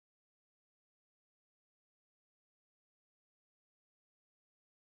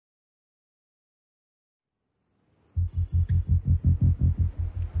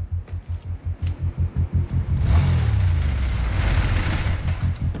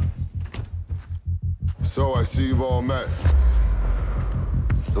So I see you've all met.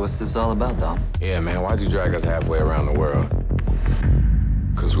 What's this all about, Dom? Yeah, man, why'd you drag us halfway around the world?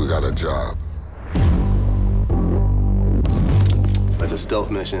 Because we got a job. It's a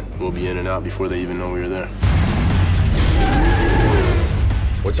stealth mission. We'll be in and out before they even know we were there.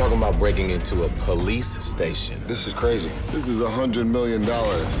 We're talking about breaking into a police station. This is crazy. This is $100 million.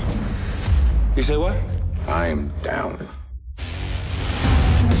 You say what? I am down.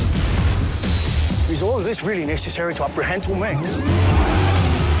 Is all of this really necessary to apprehend two men?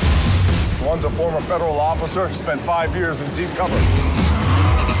 One's a former federal officer, spent 5 years in deep cover.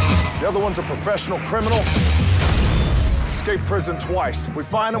 The other one's a professional criminal, escaped prison twice. We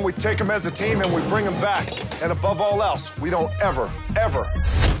find him, we take him as a team, and we bring him back. And above all else, we don't ever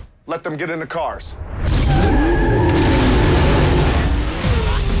let them get into cars.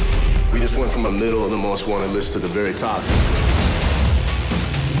 We just went from the middle of the most wanted list to the very top.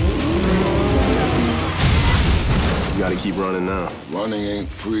 You gotta keep running now. Running ain't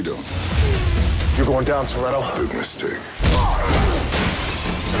freedom. You're going down, Toretto. Big mistake.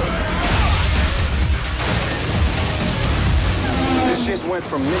 This just went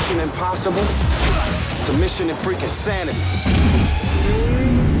from Mission Impossible to Mission and freaking Sanity.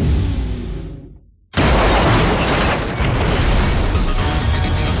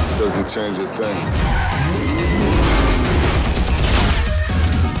 Doesn't change a thing.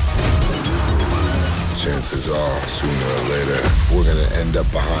 Chances are, sooner or later, we're gonna end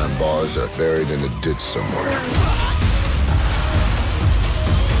up behind bars or buried in a ditch somewhere.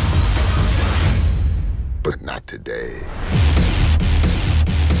 But not today.